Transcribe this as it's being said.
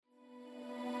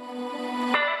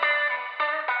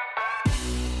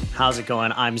How's it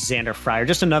going? I'm Xander Fryer,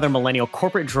 just another millennial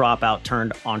corporate dropout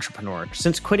turned entrepreneur.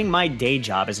 Since quitting my day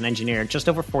job as an engineer just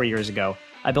over 4 years ago,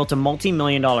 I built a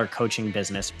multi-million-dollar coaching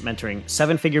business, mentoring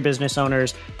seven-figure business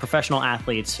owners, professional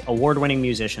athletes, award-winning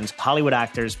musicians, Hollywood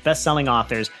actors, best-selling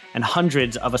authors, and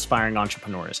hundreds of aspiring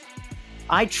entrepreneurs.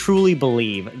 I truly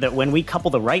believe that when we couple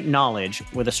the right knowledge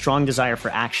with a strong desire for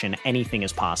action, anything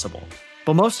is possible.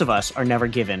 But most of us are never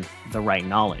given the right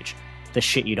knowledge, the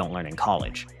shit you don't learn in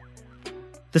college.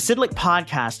 The Sidlick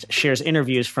podcast shares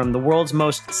interviews from the world's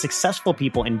most successful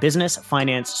people in business,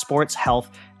 finance, sports, health,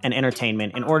 and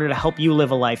entertainment in order to help you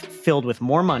live a life filled with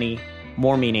more money,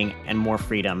 more meaning, and more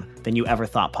freedom than you ever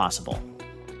thought possible.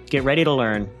 Get ready to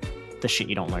learn the shit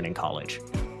you don't learn in college.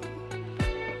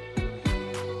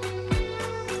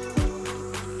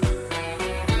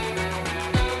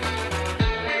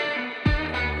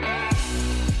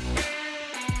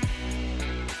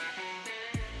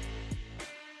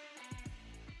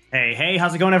 Hey,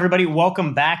 how's it going, everybody?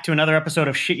 Welcome back to another episode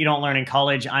of Shit You Don't Learn in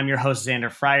College. I'm your host, Xander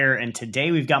Fryer, and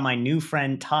today we've got my new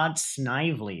friend, Todd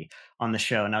Snively, on the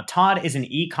show. Now, Todd is an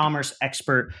e-commerce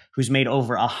expert who's made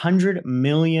over $100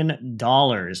 million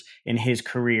in his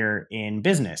career in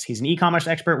business. He's an e-commerce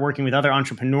expert working with other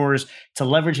entrepreneurs to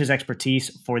leverage his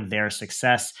expertise for their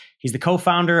success. He's the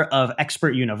co-founder of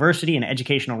Expert University, an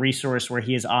educational resource where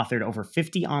he has authored over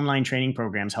 50 online training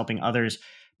programs helping others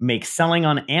make selling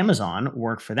on Amazon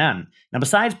work for them. Now,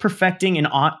 besides perfecting an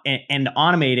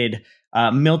automated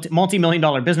multi-million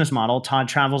dollar business model, Todd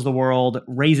travels the world,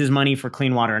 raises money for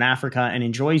clean water in Africa, and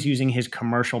enjoys using his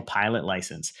commercial pilot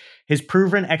license. His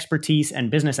proven expertise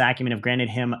and business acumen have granted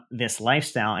him this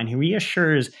lifestyle, and he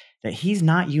reassures that he's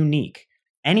not unique.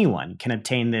 Anyone can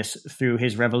obtain this through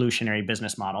his revolutionary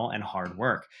business model and hard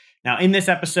work. Now, in this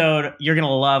episode, you're going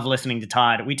to love listening to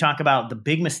Todd. We talk about the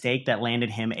big mistake that landed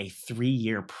him a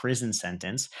 3-year prison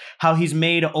sentence, how he's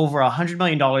made over $100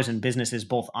 million in businesses,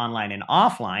 both online and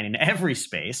offline, in every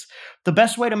space, the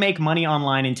best way to make money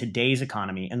online in today's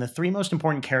economy, and the 3 most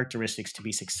important characteristics to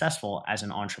be successful as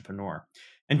an entrepreneur.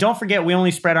 And don't forget, we only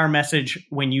spread our message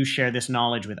when you share this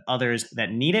knowledge with others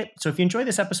that need it. So if you enjoy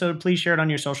this episode, please share it on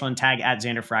your social and tag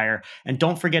 @Xander Fryer. And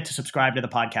don't forget to subscribe to the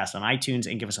podcast on iTunes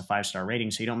and give us a 5-star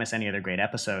rating so you don't miss any other great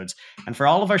episodes. And for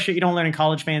all of our Shit You Don't Learn in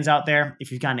College fans out there,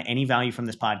 if you've gotten any value from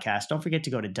this podcast, don't forget to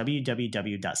go to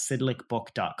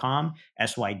www.sidlickbook.com,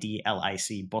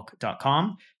 SYDLIC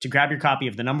book.com, to grab your copy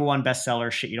of the #1 bestseller,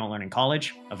 Shit You Don't Learn in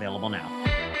College, available now.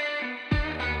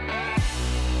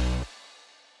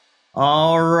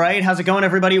 All right. How's it going,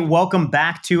 everybody? Welcome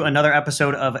back to another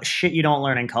episode of Shit You Don't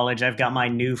Learn in College. I've got my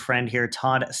new friend here,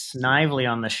 Todd Snively,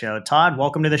 on the show. Todd,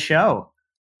 welcome to the show.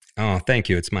 Oh, thank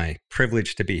you. It's my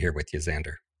privilege to be here with you,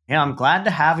 Xander. Yeah, I'm glad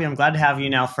to have you. I'm glad to have you.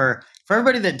 Now, for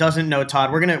everybody that doesn't know,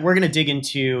 Todd, we're gonna dig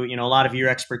into a lot of your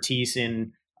expertise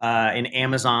in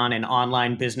Amazon and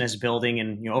online business building,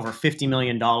 and over $50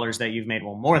 million that you've made.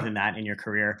 Well, more than that in your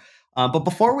career. But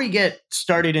before we get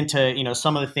started into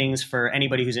some of the things for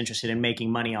anybody who's interested in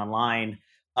making money online,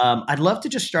 I'd love to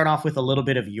just start off with a little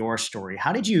bit of your story.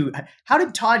 How did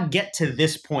Todd get to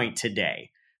this point today?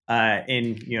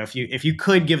 If you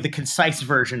could give the concise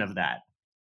version of that.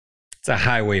 It's a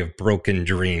highway of broken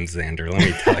dreams, Xander. Let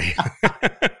me tell you.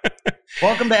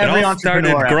 Welcome to every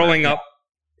entrepreneur.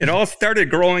 It all started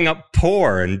growing up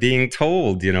poor and being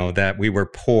told, that we were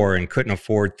poor and couldn't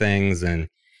afford things, and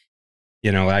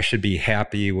I should be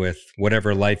happy with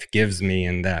whatever life gives me,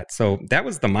 and that. So that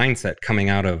was the mindset coming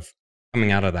out of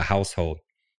the household.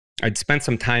 I'd spent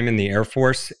some time in the Air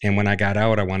Force, and when I got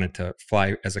out, I wanted to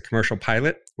fly as a commercial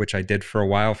pilot, which I did for a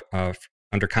while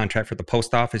under contract for the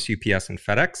Post Office, UPS, and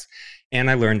FedEx. And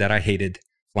I learned that I hated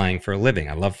flying for a living.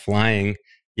 I love flying,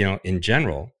 in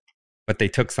general, but they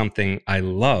took something I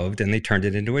loved and they turned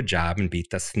it into a job and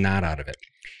beat the snot out of it.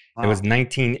 It was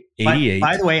 1988.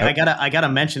 By the way, I gotta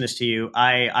mention this to you.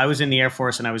 I was in the Air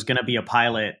Force and I was gonna be a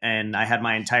pilot, and I had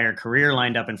my entire career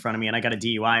lined up in front of me, and I got a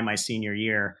DUI my senior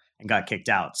year and got kicked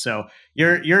out. So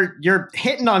you're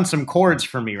hitting on some chords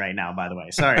for me right now, by the way.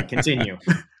 Sorry, continue.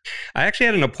 I actually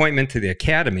had an appointment to the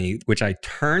academy, which I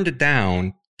turned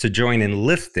down to join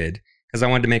enlisted because I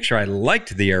wanted to make sure I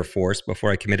liked the Air Force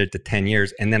before I committed to 10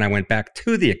 years. And then I went back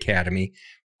to the academy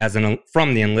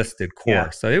from the enlisted corps. Yeah.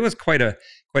 So it was quite a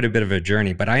bit of a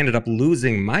journey, but I ended up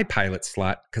losing my pilot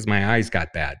slot because my eyes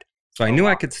got bad. So I knew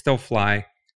I could still fly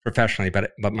professionally,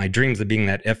 but my dreams of being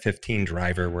that F-15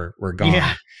 driver were gone.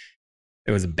 Yeah.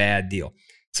 It was a bad deal.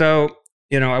 So,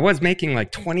 I was making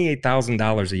like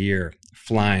 $28,000 a year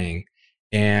flying,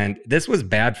 and this was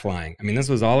bad flying. I mean, this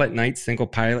was all at night, single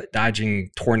pilot, dodging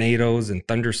tornadoes and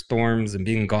thunderstorms and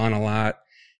being gone a lot.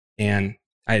 And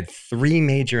I had 3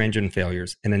 major engine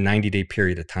failures in a 90-day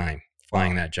period of time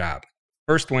flying that job.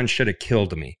 First one should have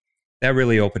killed me. That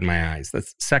really opened my eyes. The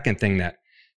second thing that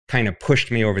kind of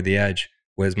pushed me over the edge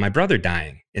was my brother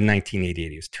dying in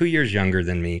 1988. He was 2 years younger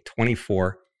than me,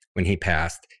 24 when he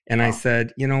passed. And I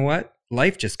said, you know what?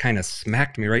 Life just kind of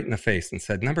smacked me right in the face and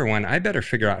said, number one, I better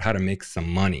figure out how to make some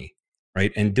money,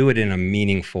 right? And do it in a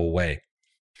meaningful way.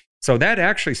 So that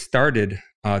actually started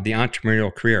the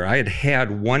entrepreneurial career. I had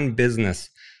had one business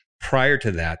prior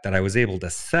to that I was able to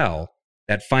sell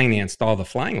that financed all the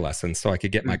flying lessons so I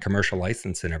could get my commercial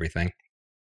license and everything.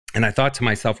 And I thought to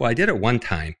myself, well, I did it one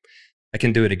time. I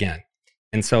can do it again.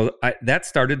 And so that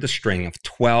started the string of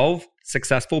 12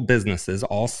 successful businesses,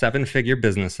 all 7-figure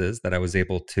businesses that I was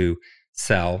able to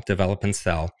develop and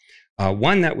sell.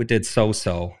 One that did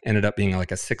so-so ended up being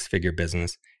like a 6-figure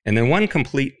business. And then one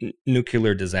complete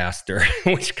nuclear disaster,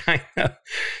 which kind of,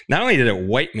 not only did it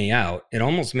wipe me out, it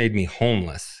almost made me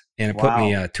homeless. And it put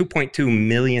me $2.2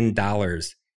 million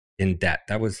in debt.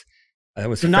 That was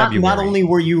so February. Not only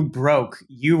were you broke,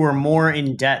 you were more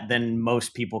in debt than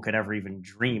most people could ever even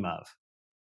dream of.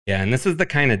 Yeah, and this is the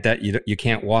kind of debt you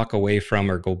can't walk away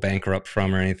from or go bankrupt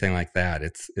from or anything like that.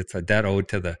 It's a debt owed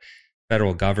to the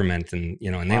federal government, and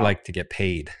they like to get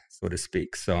paid, so to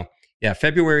speak. So yeah,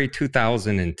 February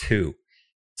 2002.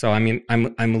 So I mean,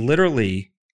 I'm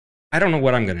literally, I don't know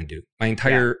what I'm going to do. My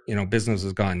entire business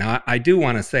is gone. Now I do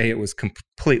want to say it was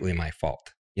completely my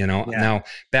fault. Now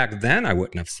back then I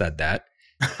wouldn't have said that,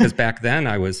 because back then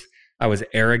I was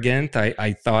arrogant.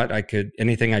 I thought I could,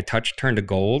 anything I touched turned to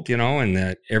gold, and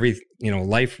that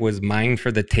life was mine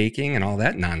for the taking and all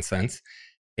that nonsense.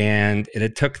 And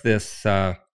it took this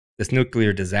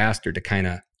nuclear disaster to kind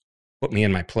of put me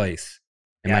in my place.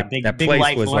 And big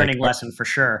life learning lesson for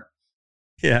sure.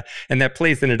 Yeah. And that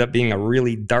place ended up being a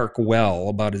really dark well,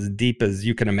 about as deep as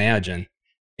you can imagine.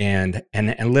 And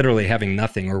literally having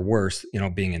nothing, or worse,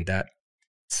 being in debt.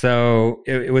 So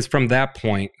it was from that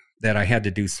point that I had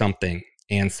to do something.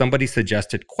 And somebody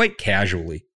suggested quite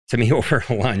casually to me over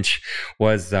lunch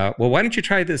was, well, why don't you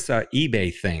try this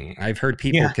eBay thing? I've heard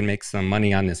people can make some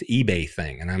money on this eBay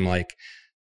thing. And I'm like,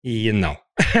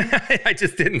 I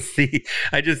just didn't see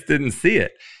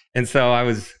it. And so I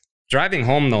was driving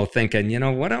home though, thinking,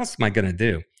 what else am I going to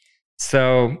do?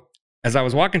 So as I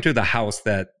was walking through the house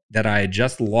that I had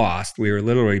just lost, we were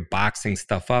literally boxing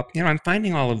stuff up. I'm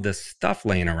finding all of this stuff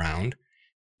laying around.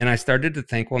 And I started to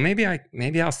think, well, maybe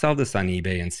I'll sell this on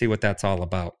eBay and see what that's all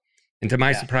about. And to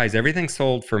my surprise, everything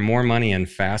sold for more money and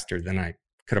faster than I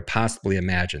could have possibly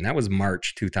imagined. That was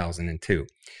March 2002.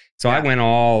 So I went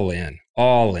all in.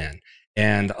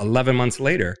 And 11 months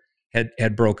later,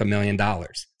 had broke $1 million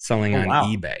selling on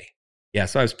eBay. Yeah,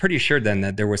 so I was pretty sure then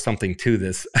that there was something to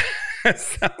this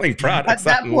selling products.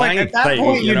 At that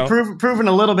point, you'd proven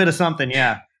a little bit of something,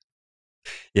 yeah.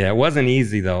 Yeah, it wasn't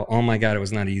easy though. Oh my God, it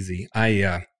was not easy.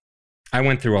 I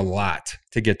went through a lot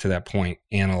to get to that point,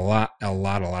 and a lot.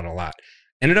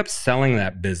 Ended up selling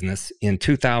that business in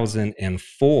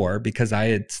 2004 because I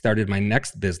had started my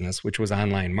next business, which was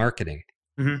online marketing.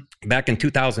 Mm-hmm. Back in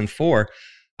 2004,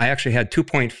 I actually had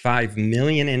 2.5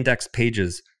 million index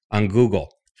pages on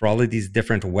Google for all of these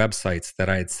different websites that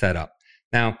I had set up.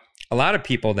 Now, a lot of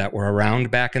people that were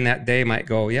around back in that day might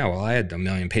go, yeah, well, I had 1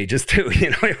 million pages too.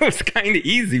 It was kind of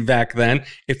easy back then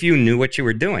if you knew what you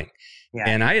were doing. Yeah.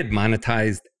 And I had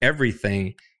monetized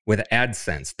everything with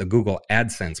AdSense, the Google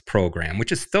AdSense program,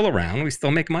 which is still around. We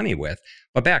still make money with.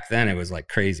 But back then it was like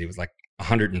crazy. It was like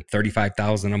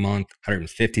 $135,000 a month,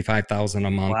 $155,000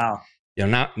 a month. Wow.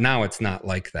 Now it's not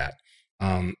like that.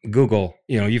 Google,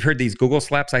 you've heard these Google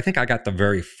slaps. I think I got the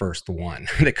very first one.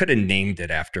 They could have named it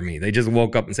after me. They just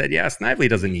woke up and said, yeah, Snively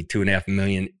doesn't need 2.5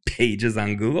 million pages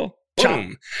on Google.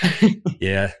 Boom.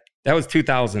 Yeah, that was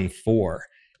 2004.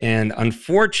 And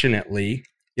unfortunately,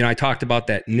 I talked about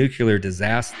that nuclear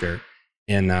disaster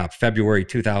in February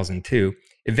 2002.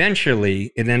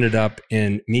 Eventually, it ended up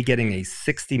in me getting a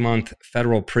 60-month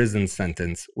federal prison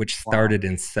sentence, which started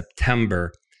in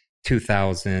September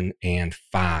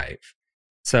 2005.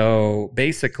 So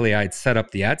basically, I'd set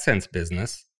up the AdSense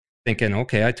business thinking,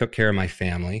 okay, I took care of my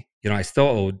family. I still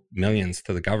owed millions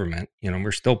to the government.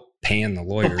 We're still paying the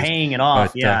lawyers. Still paying it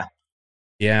off, but,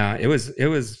 yeah, it was,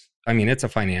 I mean, it's a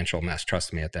financial mess,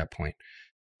 trust me, at that point.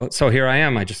 So here I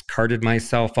am. I just carted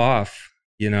myself off,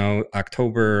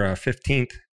 October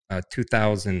 15th,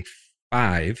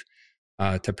 2005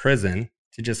 to prison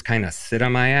to just kind of sit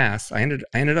on my ass. I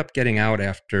ended up getting out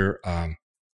after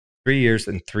 3 years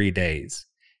and 3 days.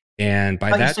 And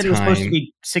by that time, it was supposed to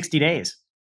be 60 days.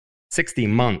 60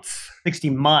 months. 60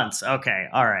 months. Okay.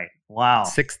 All right. Wow.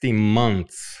 60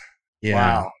 months.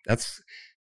 Yeah. Wow.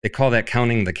 they call that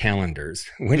counting the calendars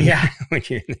when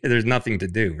there's nothing to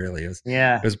do, really.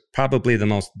 It was probably the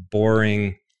most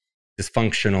boring,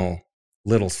 dysfunctional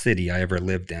little city I ever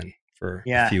lived in for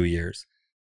a few years.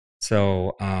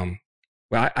 So,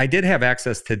 well, I did have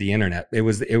access to the internet. It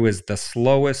was the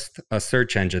slowest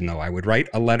search engine, though. I would write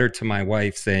a letter to my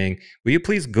wife saying, "Will you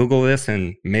please Google this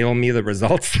and mail me the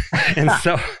results?" And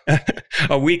so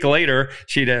a week later,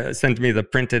 she'd send me the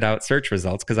printed out search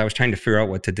results because I was trying to figure out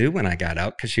what to do when I got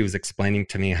out, because she was explaining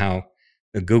to me how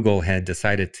Google had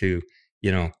decided to,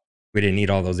 we didn't need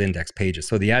all those index pages.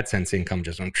 So the AdSense income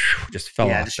just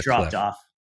fell off the dropped cliff. off.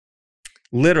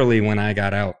 Literally, when I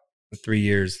got out 3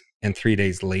 years and 3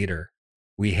 days later,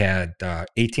 we had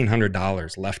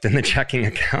 $1,800 left in the checking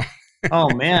account.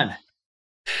 Oh, man.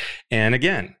 And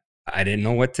again, I didn't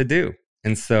know what to do.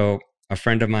 And so a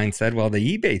friend of mine said, well,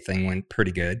 the eBay thing went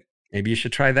pretty good. Maybe you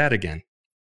should try that again.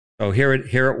 So here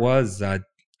it was,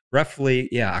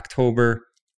 roughly, October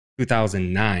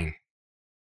 2009.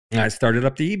 And I started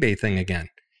up the eBay thing again.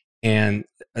 And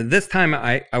this time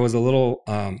I was a little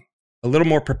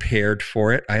more prepared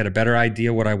for it. I had a better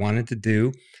idea what I wanted to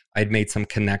do. I'd made some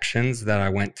connections that I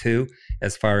went to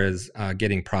as far as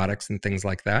getting products and things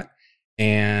like that.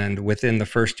 And within the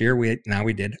first year, we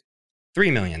did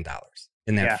 $3 million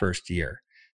in that first year.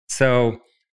 So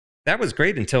that was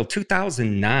great until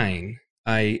 2009.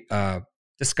 I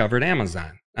discovered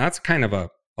Amazon. Now, that's kind of a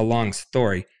long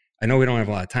story. I know we don't have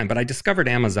a lot of time, but I discovered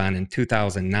Amazon in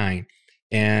 2009,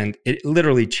 and it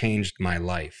literally changed my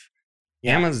life.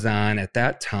 Yeah. Amazon at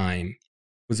that time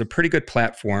was a pretty good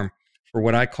platform for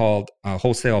what I called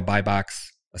wholesale buy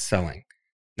box selling.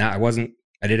 Now,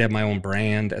 I did have my own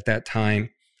brand at that time.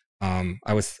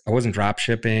 I wasn't drop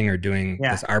shipping or doing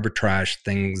this arbitrage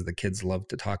things the kids love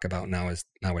to talk about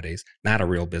nowadays. Not a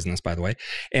real business, by the way.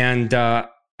 And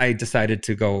I decided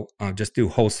to go just do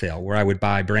wholesale, where I would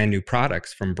buy brand new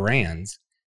products from brands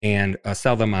and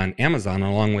sell them on Amazon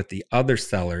along with the other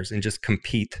sellers and just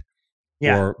compete.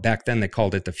 Yeah. Or back then they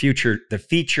called it the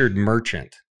featured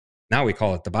merchant. Now we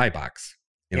call it the buy box,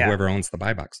 whoever owns the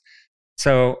buy box.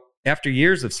 So after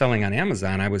years of selling on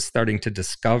Amazon, I was starting to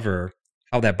discover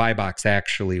how that buy box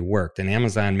actually worked. And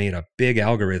Amazon made a big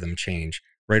algorithm change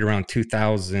right around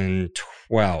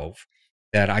 2012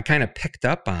 that I kind of picked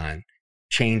up on,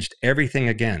 changed everything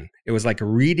again. It was like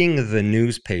reading the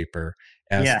newspaper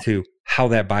as to how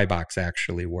that buy box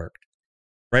actually worked.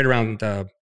 Right around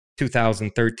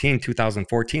 2013,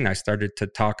 2014, I started to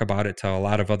talk about it to a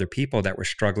lot of other people that were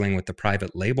struggling with the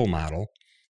private label model,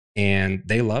 and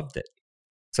they loved it.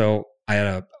 So I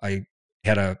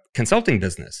had a consulting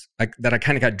business that I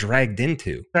kind of got dragged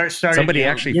into.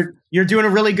 You're doing a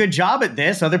really good job at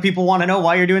this. Other people want to know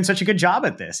why you're doing such a good job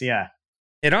at this. Yeah.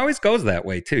 It always goes that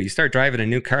way too. You start driving a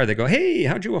new car, they go, "Hey,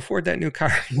 how'd you afford that new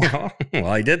car?" Well,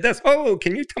 I did this. Oh,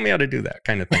 can you tell me how to do that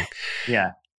kind of thing?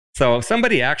 Yeah. So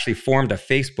somebody actually formed a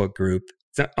Facebook group.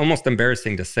 It's almost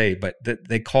embarrassing to say, but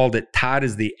they called it "Todd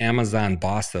is the Amazon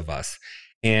boss of us,"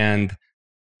 and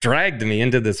dragged me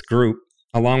into this group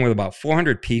along with about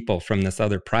 400 people from this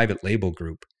other private label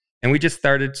group. And we just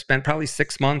spent probably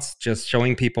 6 months just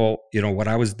showing people, what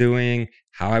I was doing,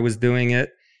 how I was doing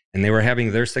it. And they were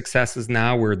having their successes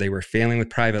now where they were failing with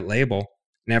private label.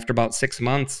 And after about 6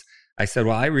 months, I said,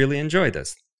 well, I really enjoy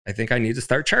this. I think I need to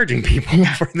start charging people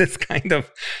for this kind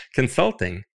of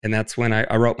consulting. And that's when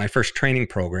I wrote my first training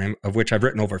program, of which I've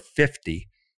written over 50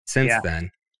 since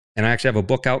then. And I actually have a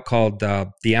book out called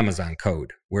The Amazon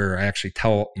Code, where I actually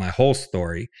tell my whole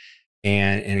story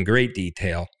and in great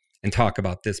detail and talk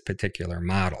about this particular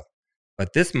model.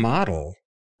 But this model,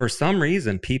 for some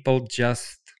reason, people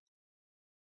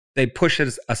they push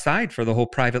it aside for the whole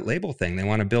private label thing. They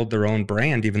want to build their own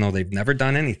brand, even though they've never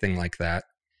done anything like that.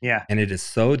 Yeah. And it is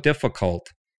so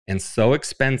difficult and so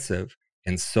expensive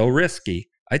and so risky.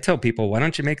 I tell people, why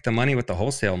don't you make the money with the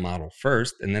wholesale model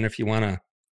first? And then if you want to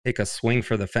take a swing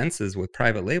for the fences with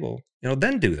private label,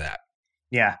 then do that.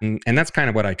 Yeah. And that's kind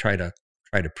of what I try to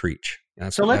preach.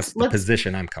 That's the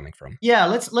position I'm coming from. Yeah.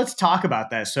 Let's talk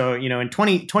about that. So, in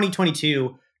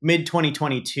 2022, mid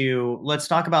 2022, let's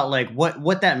talk about like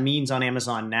what that means on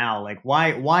Amazon now. Like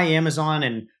why Amazon,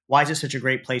 and why is it such a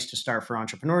great place to start for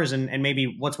entrepreneurs? And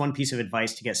maybe what's one piece of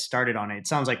advice to get started on it? It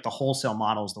sounds like the wholesale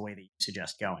model is the way that you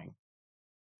suggest going.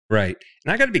 Right.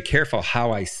 And I got to be careful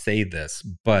how I say this,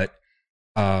 but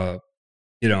our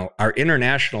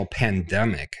international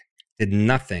pandemic did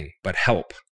nothing but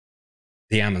help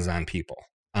the Amazon people,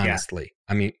 honestly.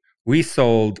 Yeah. I mean, we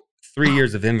sold 3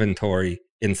 years of inventory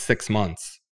in 6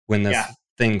 months when this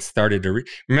thing started to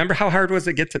remember how hard was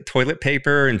it to get to toilet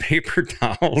paper and paper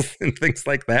towels and things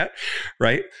like that,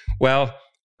 right? Well,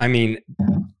 I mean,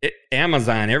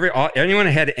 Amazon, anyone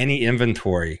that had any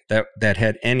inventory that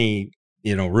had any,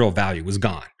 real value was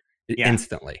gone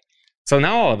instantly. So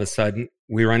now all of a sudden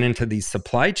we run into these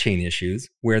supply chain issues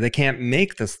where they can't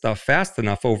make the stuff fast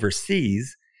enough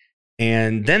overseas.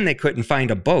 And then they couldn't find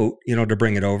a boat, to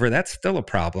bring it over. That's still a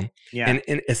problem. Yeah.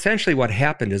 And essentially what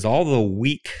happened is all the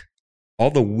weak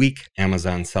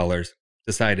Amazon sellers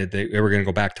decided they were going to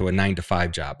go back to a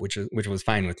 9-to-5 job, which was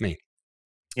fine with me.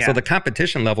 Yeah. So the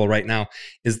competition level right now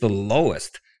is the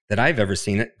lowest that I've ever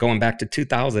seen it, going back to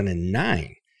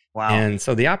 2009. Wow. And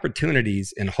so the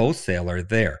opportunities in wholesale are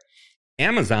there.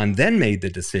 Amazon then made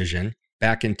the decision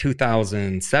back in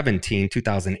 2017,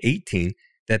 2018,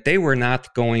 that they were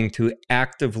not going to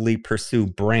actively pursue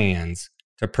brands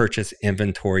to purchase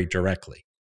inventory directly.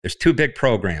 There's two big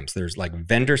programs. There's like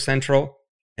Vendor Central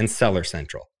and Seller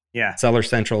Central. Yeah. Seller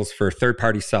Central's for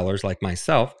third-party sellers like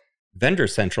myself. Vendor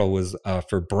Central was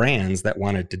for brands that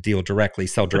wanted to deal directly,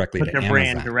 sell directly to Amazon. Put their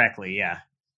brand directly, yeah.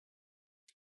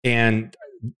 And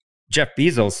Jeff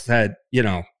Bezos said,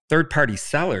 third-party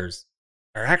sellers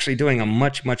are actually doing a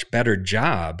much, much better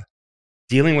job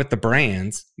dealing with the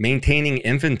brands, maintaining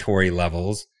inventory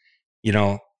levels,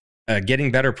 getting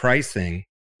better pricing.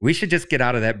 We should just get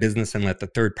out of that business and let the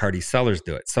third-party sellers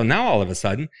do it. So now all of a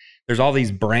sudden, there's all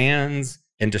these brands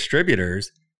and distributors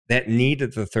that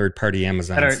needed the third-party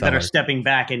Amazon sellers. That are stepping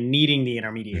back and needing the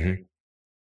intermediary. Mm-hmm.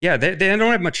 Yeah, they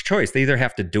don't have much choice. They either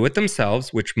have to do it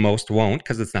themselves, which most won't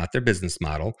because it's not their business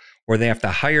model, or they have to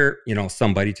hire,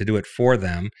 somebody to do it for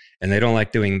them, and they don't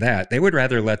like doing that. They would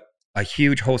rather let a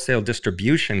huge wholesale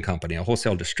distribution company, a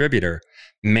wholesale distributor,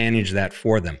 manage that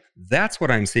for them. That's what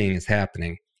I'm seeing is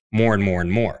happening more and more and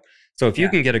more. So if you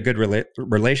can get a good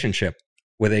relationship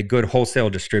with a good wholesale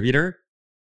distributor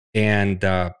and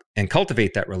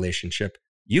cultivate that relationship,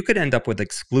 you could end up with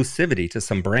exclusivity to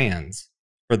some brands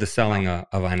for the selling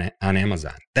on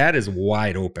Amazon. That is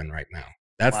wide open right now.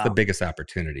 That's the biggest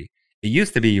opportunity. It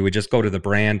used to be you would just go to the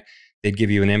brand, they'd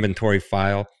give you an inventory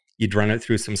file, you'd run it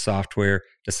through some software,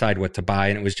 decide what to buy,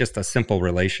 and it was just a simple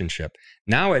relationship.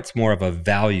 Now it's more of a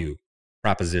value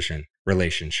proposition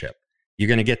relationship. You're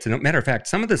going to get to know, matter of fact,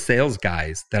 some of the sales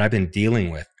guys that I've been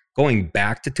dealing with, going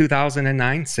back to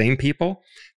 2009, same people,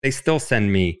 they still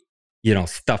send me,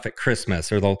 stuff at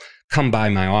Christmas, or they'll come by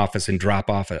my office and drop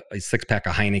off a 6-pack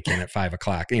of Heineken at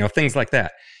 5:00, things like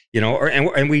that,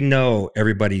 and we know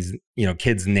everybody's,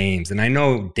 kids' names. And I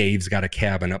know Dave's got a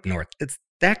cabin up north. It's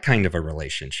that kind of a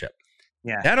relationship.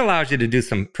 Yeah. That allows you to do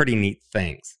some pretty neat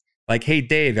things. Like, hey,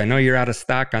 Dave, I know you're out of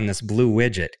stock on this blue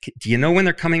widget. Do you know when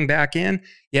they're coming back in?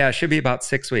 Yeah, it should be about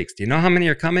 6 weeks. Do you know how many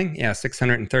are coming? Yeah,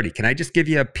 630. Can I just give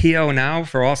you a PO now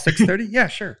for all 630? Yeah,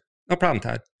 sure. No problem,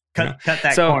 Todd. Cut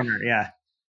that corner, yeah.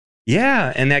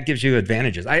 Yeah, and that gives you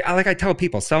advantages. I tell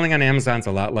people, selling on Amazon's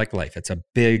a lot like life. It's a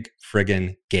big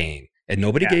friggin' game. And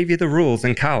nobody gave you the rules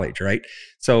in college, right?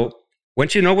 So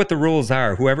once you know what the rules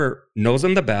are, whoever knows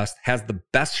them the best, has the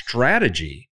best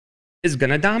strategy, is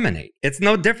going to dominate. It's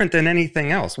no different than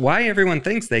anything else. Why everyone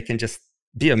thinks they can just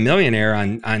be a millionaire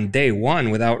on day one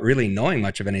without really knowing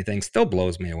much of anything still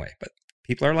blows me away. But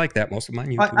people are like that. Most of my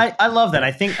YouTube. I love that.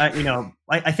 I think,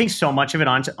 I think so much of it,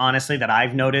 honestly, that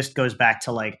I've noticed goes back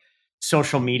to like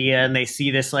social media, and they see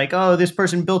this like, oh, this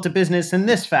person built a business in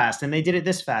this fast and they did it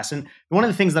this fast. And one of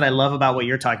the things that I love about what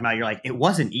you're talking about, you're like, it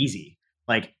wasn't easy.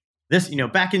 Like this,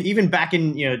 back in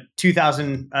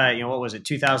 2000, what was it?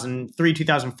 2003,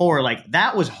 2004, like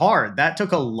that was hard. That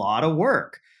took a lot of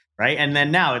work. Right. And then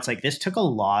now it's like, this took a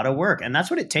lot of work, and that's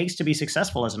what it takes to be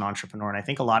successful as an entrepreneur. And I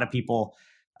think a lot of people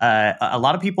aren't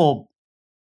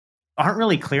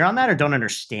really clear on that, or don't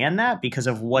understand that because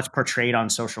of what's portrayed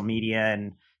on social media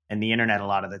and the internet a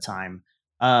lot of the time.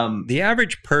 The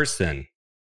average person,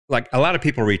 like a lot of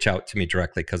people reach out to me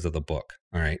directly because of the book.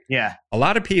 All right. Yeah. A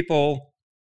lot of people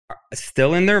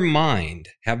still in their mind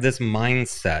have this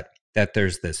mindset that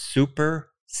there's this super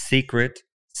secret,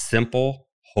 simple,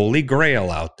 holy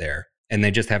grail out there, and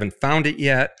they just haven't found it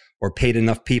yet or paid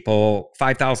enough people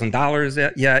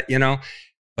 $5,000 yet,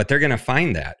 but they're going to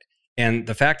find that. And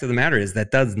the fact of the matter is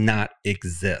that does not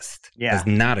exist. Yeah. Does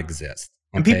not exist.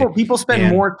 Okay? And people spend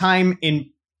more time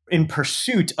in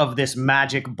pursuit of this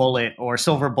magic bullet or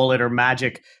silver bullet or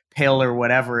magic pill or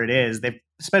whatever it is. They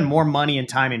spend more money and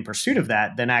time in pursuit of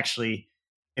that than actually,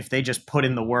 if they just put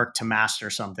in the work to master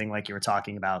something like you were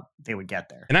talking about, they would get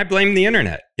there. And I blame the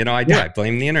internet. I do. I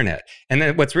blame the internet. And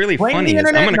then what's really funny is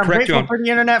I'm going to correct you for the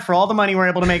internet for all the money we're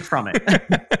able to make from it.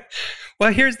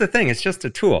 Well, here's the thing. It's just a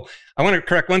tool. I want to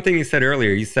correct one thing you said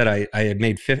earlier. You said I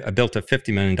built a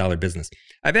 $50 million business.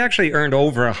 I've actually earned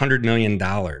over $100 million,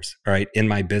 right, in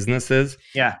my businesses.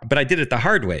 Yeah. But I did it the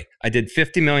hard way. I did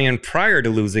 50 million prior to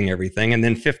losing everything, and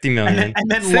then 50 million and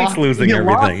then since losing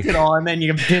everything. Lost it all, and then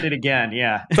you did it again.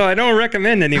 Yeah. So I don't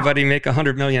recommend anybody make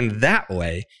 100 million that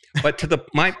way. But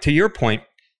to your point,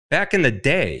 back in the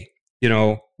day,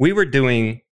 we were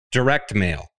doing direct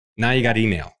mail. Now you got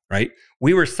email, right?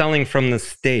 We were selling from the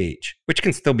stage, which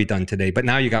can still be done today, but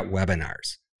now you got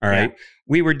webinars, all right? Yeah.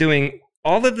 We were doing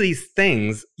all of these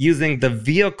things using the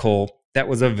vehicle that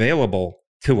was available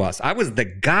to us. I was the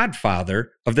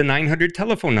godfather of the 900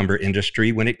 telephone number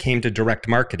industry when it came to direct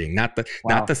marketing, not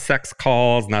the sex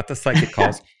calls, not the psychic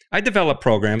calls. I developed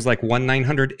programs like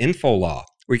 1-900-INFO-LAW,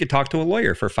 where you could talk to a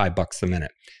lawyer for $5 a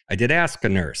minute. I did Ask a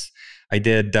Nurse. I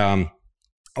did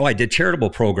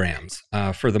charitable programs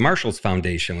for the Marshalls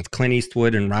Foundation with Clint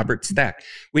Eastwood and Robert Stack.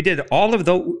 We did all of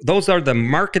those. Those are the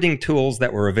marketing tools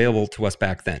that were available to us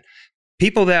back then.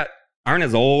 People that aren't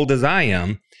as old as I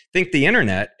am think the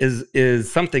internet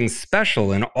is something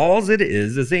special, and all it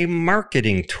is a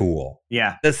marketing tool.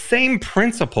 Yeah. The same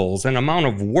principles and amount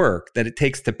of work that it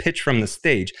takes to pitch from the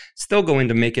stage still go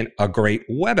into making a great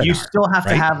webinar. You still have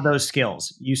to have those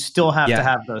skills. You still have to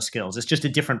have those skills. It's just a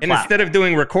different platform. And instead of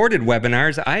doing recorded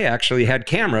webinars, I actually had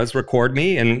cameras record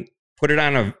me and put it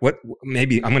on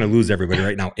maybe I'm going to lose everybody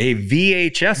right now, a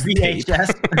VHS tape,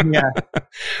 yeah.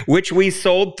 which we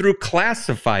sold through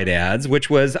classified ads, which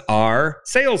was our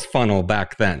sales funnel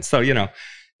back then. So,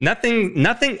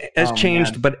 nothing has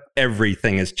changed, but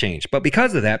everything has changed. But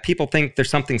because of that, people think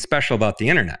there's something special about the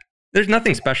internet. There's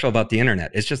nothing special about the internet.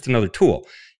 It's just another tool.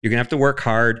 You're going to have to work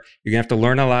hard. You're going to have to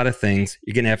learn a lot of things.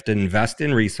 You're going to have to invest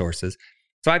in resources.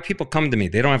 So I have people come to me.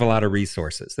 They don't have a lot of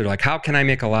resources. They're like, how can I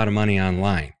make a lot of money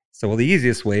online? So, the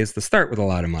easiest way is to start with a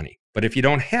lot of money. But if you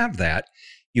don't have that,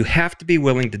 you have to be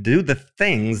willing to do the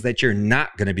things that you're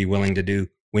not going to be willing to do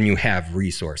when you have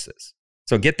resources.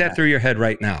 So get that through your head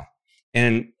right now.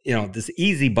 And, this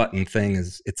easy button thing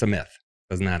it's a myth.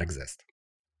 It does not exist.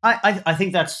 I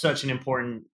think that's such an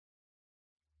important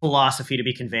philosophy to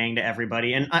be conveying to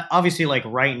everybody. And obviously, like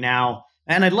right now,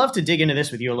 and I'd love to dig into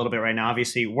this with you a little bit right now.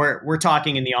 Obviously, we're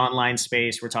talking in the online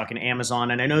space. We're talking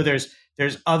Amazon, and I know there's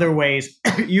other ways.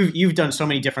 You've done so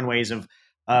many different ways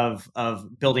of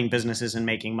building businesses and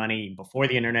making money before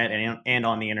the internet and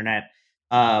on the internet.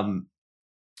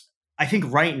 I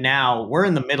think right now we're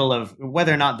in the middle of,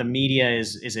 whether or not the media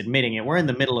is admitting it, we're in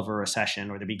the middle of a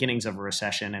recession or the beginnings of a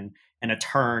recession and a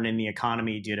turn in the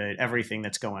economy due to everything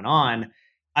that's going on.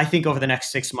 I think over the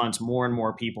next 6 months, more and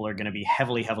more people are going to be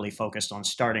heavily, heavily focused on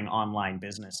starting online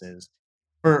businesses.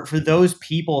 For those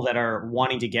people that are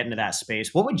wanting to get into that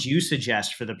space, what would you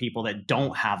suggest for the people that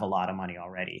don't have a lot of money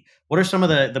already? What are some of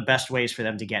the best ways for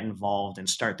them to get involved and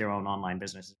start their own online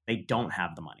business if they don't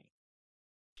have the money?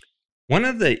 One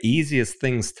of the easiest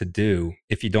things to do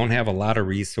if you don't have a lot of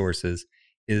resources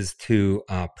is to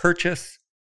purchase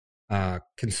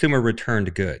consumer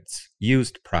returned goods,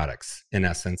 used products, in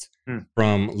essence,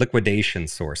 from liquidation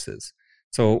sources.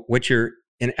 So what you're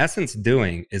in essence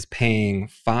doing is paying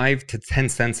 5 to 10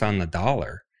 cents on the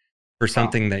dollar for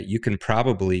something that you can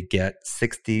probably get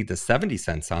 60 to 70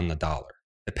 cents on the dollar,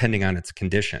 depending on its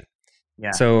condition. Yeah.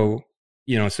 So,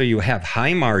 so you have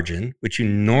high margin, which you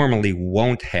normally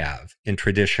won't have in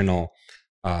traditional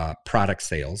product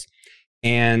sales.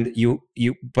 And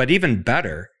but even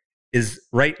better is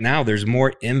right now there's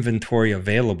more inventory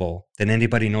available than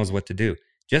anybody knows what to do.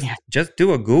 Just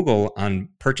do a Google on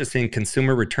purchasing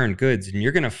consumer returned goods, and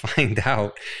you're going to find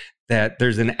out that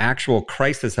there's an actual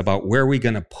crisis about where are we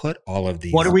going to put all of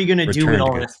these. What are we going to do with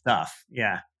all goods? this stuff?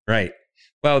 Yeah. Right.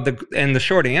 Well, the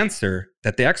short answer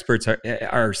that the experts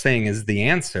are saying is the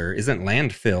answer isn't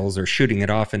landfills or shooting it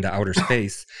off into outer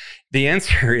space. The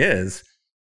answer is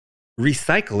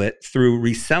recycle it through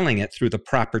reselling it through the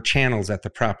proper channels at the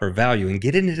proper value and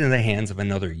get it into the hands of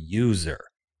another user.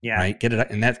 Yeah. Right. Get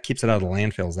it, and that keeps it out of the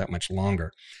landfills that much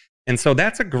longer. And so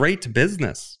that's a great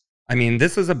business. I mean,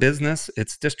 this is a business.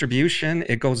 It's distribution.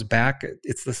 It goes back.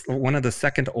 It's one of the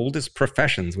second oldest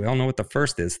professions. We all know what the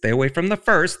first is. Stay away from the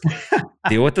first.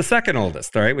 Deal with the second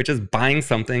oldest, all right, which is buying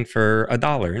something for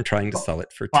 $1 and trying to sell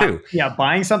it for $2. Yeah,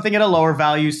 buying something at a lower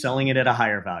value, selling it at a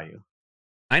higher value.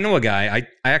 I know a guy.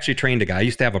 I actually trained a guy. I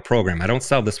used to have a program. I don't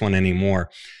sell this one anymore.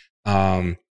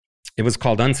 It was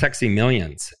called Unsexy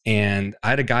Millions. And I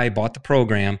had a guy bought the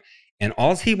program, and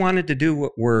all he wanted to do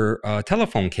were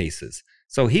telephone cases.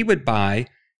 So he would buy,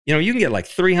 you can get like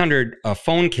 300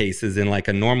 phone cases in like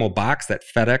a normal box that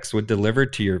FedEx would deliver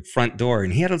to your front door.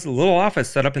 And he had his little office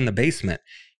set up in the basement.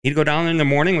 He'd go down in the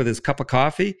morning with his cup of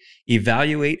coffee,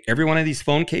 evaluate every one of these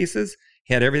phone cases.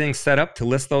 He had everything set up to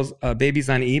list those babies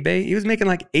on eBay. He was making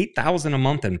like $8,000 a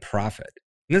month in profit.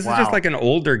 And this is just like an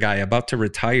older guy about to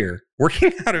retire,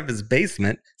 working out of his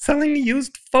basement, selling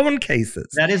used phone cases.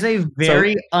 That is a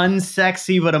very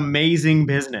unsexy but amazing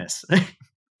business.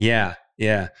 Yeah.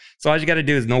 So all you got to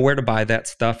do is know where to buy that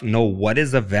stuff, know what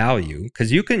is of value,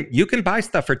 because you can buy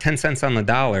stuff for 10 cents on the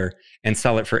dollar and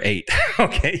sell it for 8.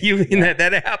 Okay,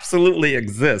 that absolutely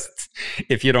exists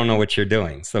if you don't know what you're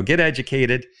doing. So get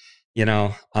educated.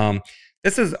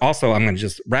 This is also, I'm going to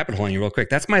just rabbit hole you real quick.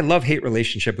 That's my love-hate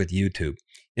relationship with YouTube.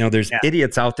 There's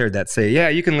idiots out there that say, yeah,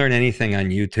 you can learn anything on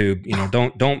YouTube.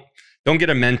 Don't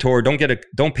get a mentor.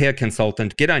 Don't pay a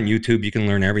consultant. Get on YouTube. You can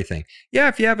learn everything. Yeah,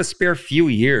 if you have a spare few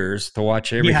years to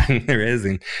watch everything there is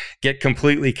and get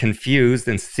completely confused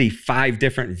and see 5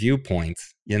 different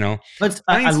viewpoints,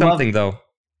 find something though.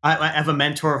 I have a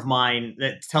mentor of mine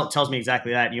that tells me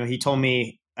exactly that. He told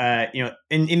me, in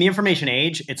the information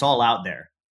age, it's all out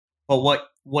there. But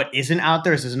what isn't out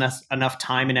there is enough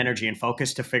time and energy and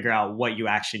focus to figure out what you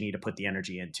actually need to put the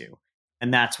energy into.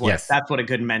 And that's what a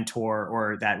good mentor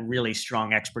or that really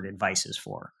strong expert advice is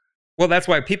for. Well, that's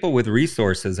why people with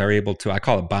resources are able to, I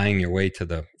call it buying your way to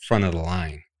the front of the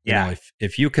line.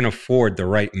 If you can afford the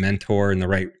right mentor and the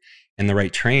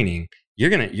right training, you're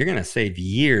gonna save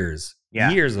years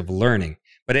of learning.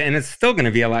 And it's still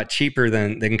gonna be a lot cheaper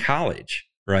than college,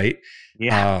 right?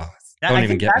 Yeah. Don't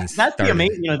even get me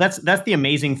started. That's the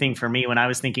amazing thing for me when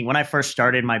I first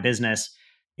started my business.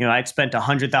 I'd spent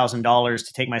 $100,000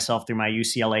 to take myself through my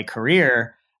UCLA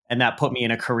career, and that put me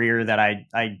in a career that I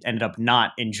ended up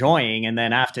not enjoying. And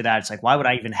then after that, it's like, why would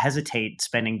I even hesitate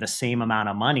spending the same amount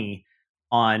of money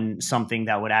on something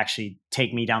that would actually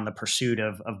take me down the pursuit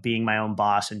of being my own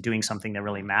boss and doing something that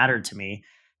really mattered to me?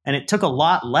 And it took a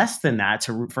lot less than that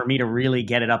for me to really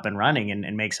get it up and running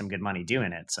and make some good money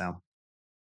doing it. So,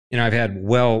 I've had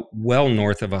well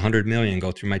north of 100 million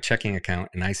go through my checking account,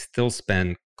 and I still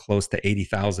spend close to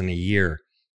 80,000 a year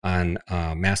on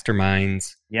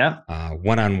masterminds. Yeah.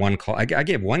 One-on-one call. I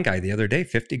gave one guy the other day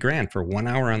 $50,000 for 1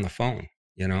 hour on the phone.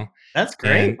 That's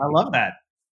great. And I love that.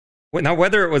 Now,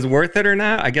 whether it was worth it or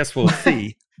not, I guess we'll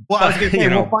see. Well, I was going to say,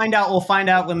 we'll find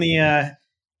out when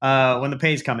the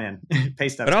pays come in. Pay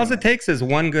stubs. But all it takes is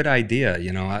one good idea.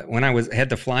 When I had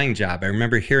the flying job, I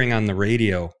remember hearing on the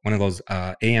radio, one of those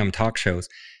AM talk shows,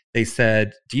 they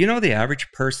said, do you know the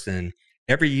average person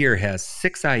every year has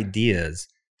 6 ideas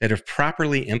that, if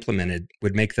properly implemented,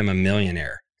 would make them a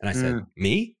millionaire? And I said,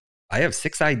 me? I have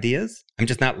 6 ideas? I'm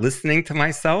just not listening to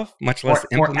myself, much less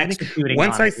implementing.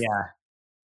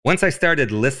 Once I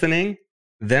started listening,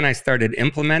 then I started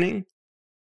implementing,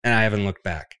 and I haven't looked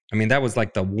back. I mean, that was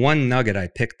like the one nugget I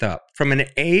picked up from an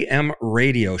AM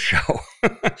radio show.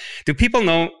 Do people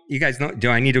know? You guys know? Do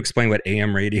I need to explain what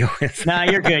AM radio is? No,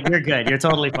 you're good. You're good. You're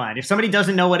totally fine. If somebody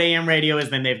doesn't know what AM radio is,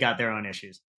 then they've got their own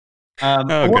issues.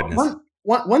 Goodness.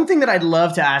 One thing that I'd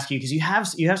love to ask you, because you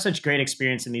have such great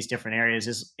experience in these different areas,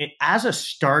 is as a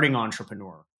starting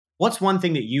entrepreneur, what's one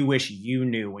thing that you wish you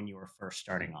knew when you were first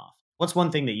starting off? What's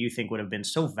one thing that you think would have been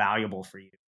so valuable for you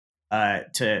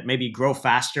to maybe grow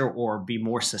faster or be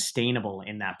more sustainable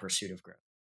in that pursuit of growth?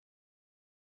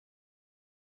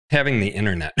 Having the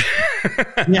internet.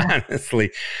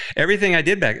 Honestly, everything I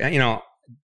did back,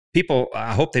 people,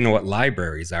 I hope they know what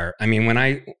libraries are. I mean,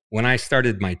 when I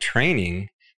started my training,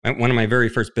 one of my very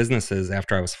first businesses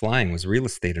after I was flying was real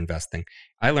estate investing.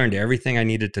 I learned everything I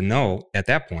needed to know at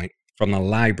that point from the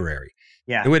library.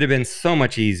 Yeah. It would have been so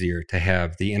much easier to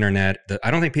have the internet.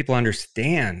 I don't think people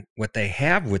understand what they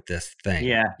have with this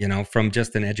thing, from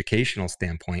just an educational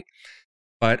standpoint.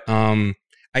 But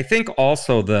I think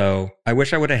also, though, I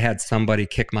wish I would have had somebody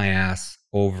kick my ass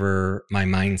over my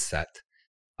mindset.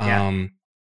 And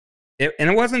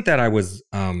it wasn't that I was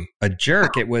a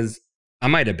jerk. It was, I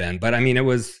might have been, but I mean, it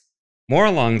was more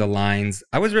along the lines,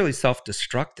 I was really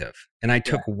self-destructive, and I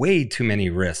took way too many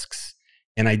risks,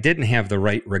 and I didn't have the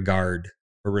right regard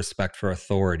or respect for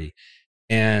authority.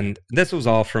 And this was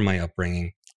all from my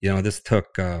upbringing. This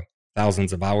took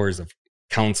thousands of hours of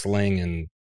counseling and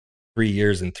 3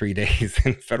 years and 3 days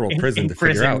in federal prison to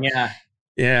figure out.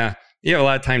 Yeah. You have a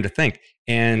lot of time to think.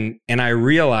 And I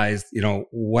realized,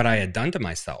 what I had done to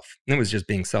myself. And it was just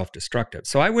being self-destructive.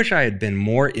 So I wish I had been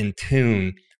more in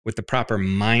tune with the proper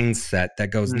mindset that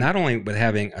goes not only with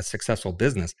having a successful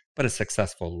business, but a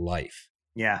successful life.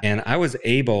 Yeah. And I was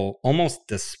able, almost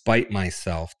despite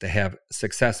myself, to have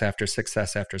success after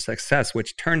success after success,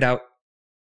 which turned out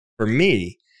for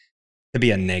me to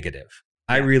be a negative.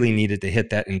 I really needed to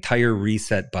hit that entire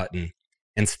reset button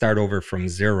and start over from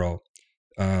zero.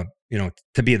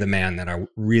 to be the man that I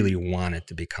really wanted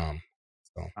to become.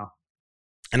 So, Oh.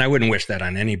 And I wouldn't wish that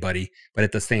on anybody, but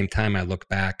at the same time, I look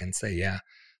back and say, yeah,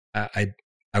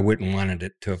 I wouldn't wanted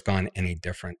it to have gone any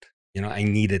different. I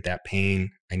needed that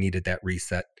pain. I needed that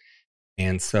reset.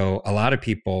 And so a lot of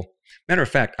people, matter of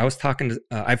fact,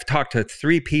 I've talked to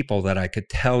 3 people that I could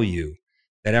tell you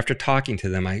that after talking to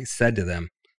them, I said to them,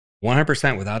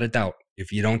 100% without a doubt,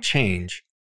 if you don't change,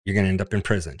 you're going to end up in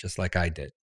prison, just like I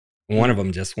did. One of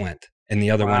them just went, and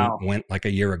the other one went like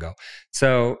a year ago.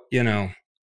 So,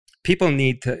 people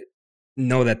need to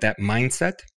know that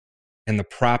mindset and the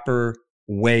proper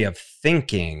way of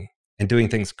thinking and doing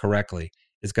things correctly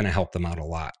is going to help them out a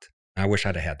lot. I wish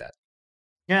I'd have had that.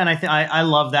 Yeah, and I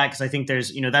love that, because I think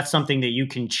there's, that's something that you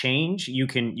can change, you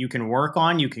can work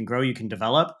on, you can grow, you can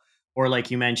develop, or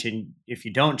like you mentioned, if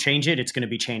you don't change it, it's going to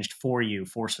be changed for you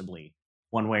forcibly,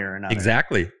 one way or another.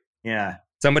 Exactly. Yeah.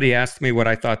 Somebody asked me what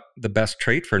I thought the best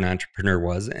trait for an entrepreneur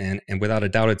was, and without a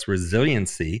doubt, it's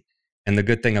resiliency. And the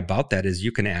good thing about that is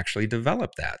you can actually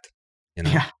develop that.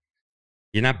 Yeah.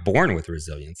 You're not born with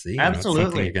resiliency. Absolutely.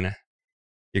 It's something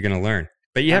you're gonna learn.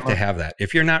 But you have to have that.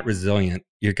 If you're not resilient,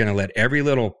 you're gonna let every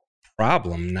little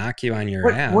problem knock you on your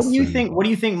ass. What do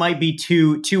you think might be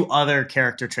two other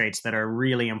character traits that are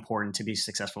really important to be a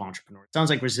successful entrepreneur? It sounds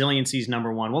like resiliency is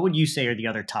number one. What would you say are the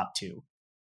other top 2?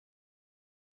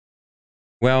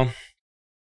 Well,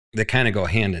 they kind of go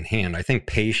hand in hand. I think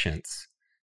patience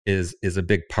is a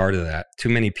big part of that. Too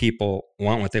many people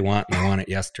want what they want and they want it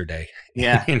yesterday.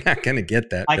 Yeah. You're not going to get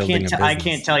that. I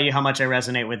can't tell you how much I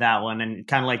resonate with that one. And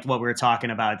kind of like what we were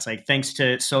talking about, it's like, thanks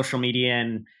to social media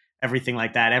and everything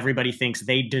like that, everybody thinks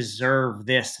they deserve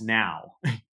this now.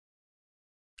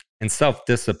 And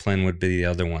self-discipline would be the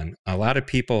other one. A lot of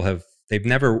people they've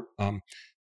never,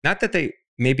 not that they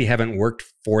maybe haven't worked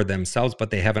for themselves,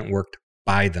 but they haven't worked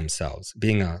by themselves.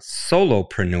 Being a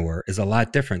solopreneur is a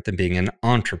lot different than being an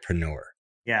entrepreneur.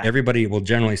 Yeah. Everybody will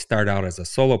generally start out as a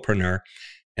solopreneur,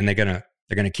 and they're gonna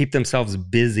keep themselves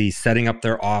busy setting up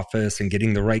their office and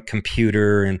getting the right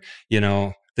computer and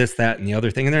this, that, and the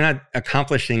other thing, and they're not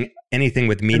accomplishing anything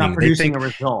with meaning. They're not producing a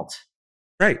result.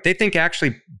 Right. They think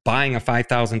actually buying a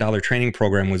 $5,000 training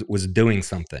program was doing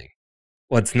something.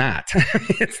 Well, it's not.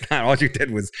 It's not. All you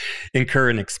did was incur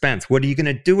an expense. What are you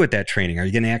going to do with that training? Are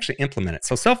you going to actually implement it?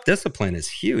 So self-discipline is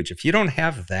huge. If you don't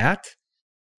have that,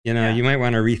 you might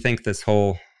want to rethink this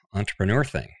whole entrepreneur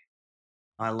thing.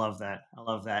 I love that.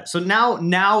 So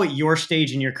now at your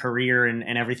stage in your career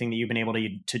and everything that you've been able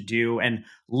to do and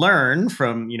learn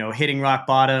from, hitting rock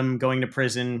bottom, going to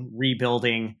prison,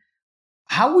 rebuilding,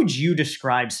 how would you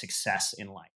describe success in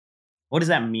life? What does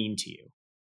that mean to you?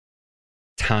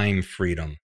 Time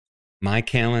freedom. My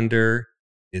calendar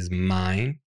is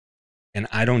mine, and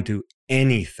I don't do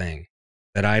anything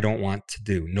that I don't want to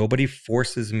do. Nobody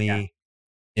forces me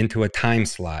into a time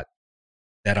slot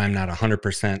that I'm not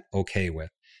 100% okay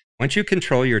with. Once you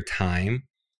control your time,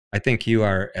 I think you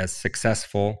are as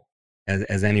successful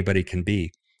as anybody can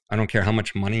be. I don't care how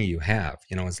much money you have.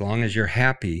 As long as you're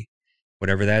happy,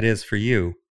 whatever that is for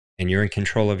you, and you're in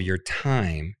control of your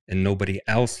time and nobody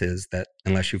else is, that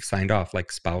unless you've signed off,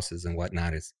 like spouses and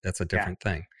whatnot, that's a different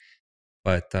thing.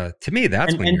 But to me,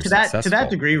 that's when you're successful. To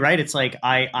that degree, right? It's like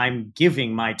I'm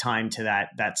giving my time to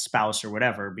that spouse or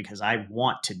whatever because I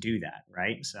want to do that,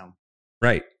 right? So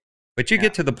right. But you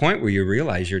get to the point where you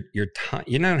realize your time,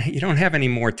 you don't have any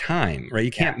more time, right?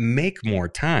 You can't make more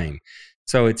time.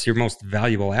 So it's your most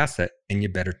valuable asset, and you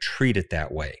better treat it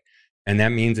that way. And that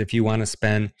means if you want to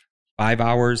spend 5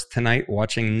 hours tonight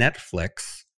watching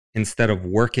Netflix instead of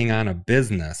working on a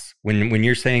business, when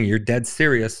you're saying you're dead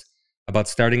serious about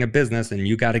starting a business and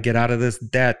you got to get out of this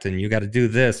debt and you got to do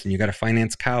this and you got to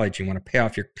finance college, you want to pay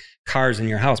off your cars and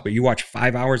your house, but you watch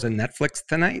 5 hours of Netflix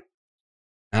tonight,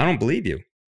 I don't believe you.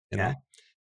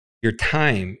 Your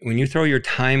time, when you throw your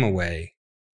time away,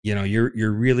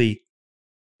 you're really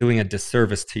doing a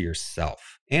disservice to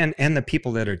yourself and the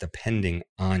people that are depending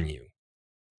on you.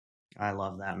 I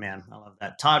love that, man. I love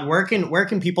that. Todd, where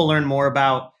can people learn more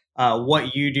about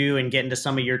what you do and get into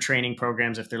some of your training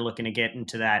programs if they're looking to get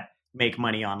into that make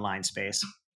money online space?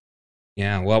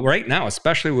 Yeah, well, right now,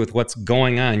 especially with what's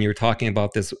going on, you're talking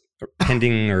about this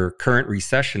pending or current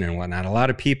recession and whatnot. A lot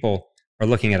of people are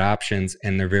looking at options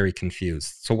and they're very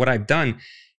confused. So what I've done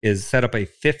is set up a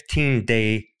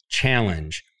 15-day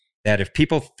challenge that if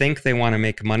people think they want to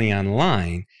make money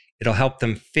online, it'll help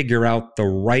them figure out the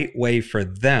right way for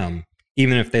them,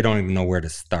 even if they don't even know where to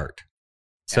start.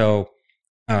 Yeah. So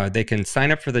they can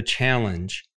sign up for the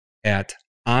challenge at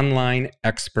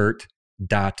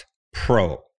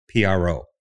onlineexpert.pro, P-R-O,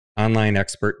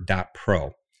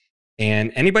 onlineexpert.pro.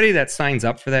 And anybody that signs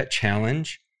up for that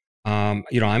challenge,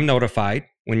 I'm notified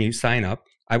when you sign up.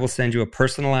 I will send you a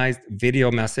personalized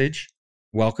video message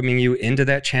welcoming you into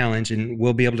that challenge, and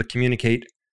we'll be able to communicate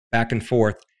back and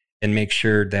forth and make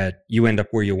sure that you end up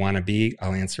where you want to be.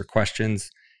 I'll answer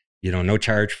questions, no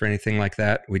charge for anything like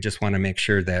that. We just want to make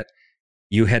sure that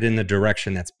you head in the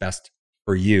direction that's best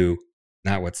for you,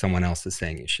 not what someone else is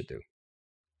saying you should do.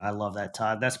 I love that,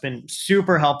 Todd. That's been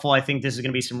super helpful. I think this is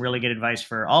going to be some really good advice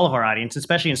for all of our audience,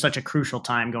 especially in such a crucial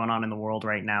time going on in the world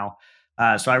right now.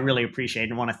 So I really appreciate it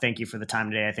and want to thank you for the time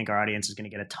today. I think our audience is going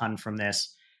to get a ton from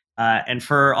this. And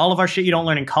for all of our Shit You Don't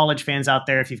Learn in College fans out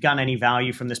there, if you've gotten any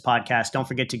value from this podcast, don't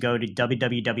forget to go to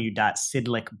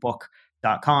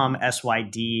www.sydlicbook.com,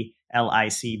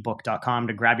 SYDLIC book.com,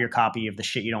 to grab your copy of the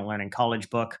Shit You Don't Learn in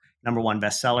College book, #1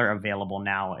 bestseller, available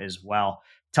now as well.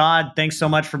 Todd, thanks so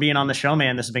much for being on the show,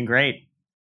 man. This has been great.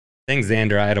 Thanks,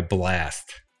 Xander. I had a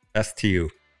blast. Best to you.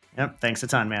 Yep. Thanks a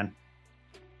ton, man.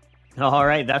 All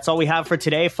right. That's all we have for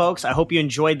today, folks. I hope you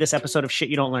enjoyed this episode of Shit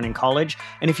You Don't Learn in College.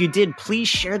 And if you did, please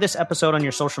share this episode on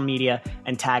your social media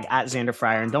and tag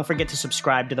 @XanderFryer. And don't forget to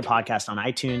subscribe to the podcast on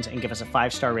iTunes and give us a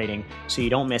 5-star rating so you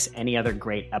don't miss any other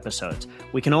great episodes.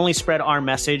 We can only spread our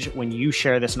message when you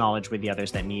share this knowledge with the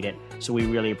others that need it. So we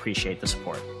really appreciate the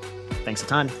support. Thanks a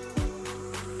ton.